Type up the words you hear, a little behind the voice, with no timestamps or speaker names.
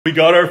We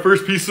got our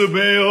first piece of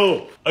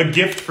mail! A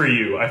gift for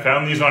you. I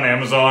found these on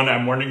Amazon.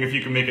 I'm wondering if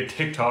you can make a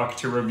TikTok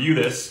to review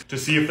this to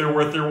see if they're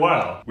worth your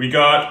while. We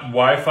got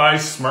Wi-Fi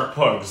smart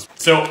plugs.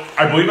 So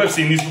I believe I've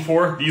seen these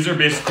before. These are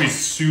basically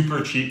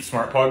super cheap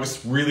smart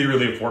plugs. Really,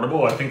 really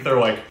affordable. I think they're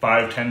like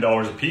 $5,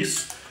 $10 a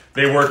piece.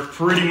 They work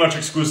pretty much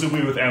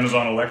exclusively with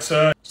Amazon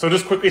Alexa. So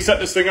just quickly set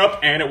this thing up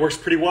and it works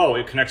pretty well.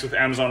 It connects with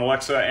Amazon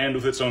Alexa and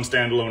with its own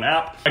standalone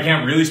app. I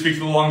can't really speak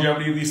to the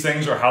longevity of these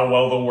things or how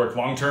well they'll work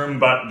long-term,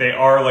 but they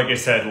are, like I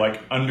said,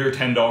 like under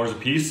 $10 a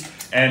piece,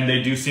 and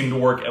they do seem to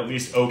work at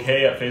least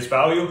okay at face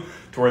value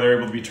to where they're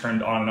able to be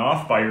turned on and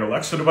off by your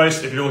Alexa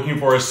device. If you're looking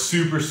for a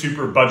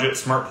super budget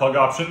smart plug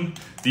option,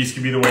 these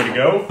could be the way to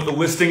go. The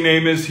listing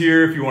name is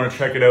here if you want to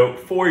check it out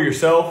for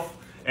yourself.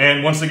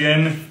 And once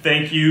again,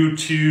 thank you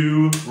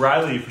to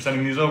Riley for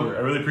sending these over. I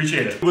really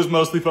appreciate it. It was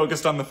mostly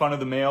focused on the fun of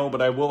the mail,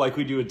 but I will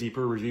likely do a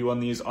deeper review on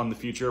these on the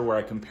future where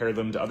I compare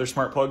them to other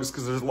smart plugs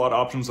because there's a lot of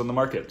options on the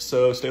market.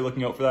 So stay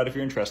looking out for that if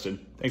you're interested.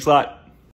 Thanks a lot.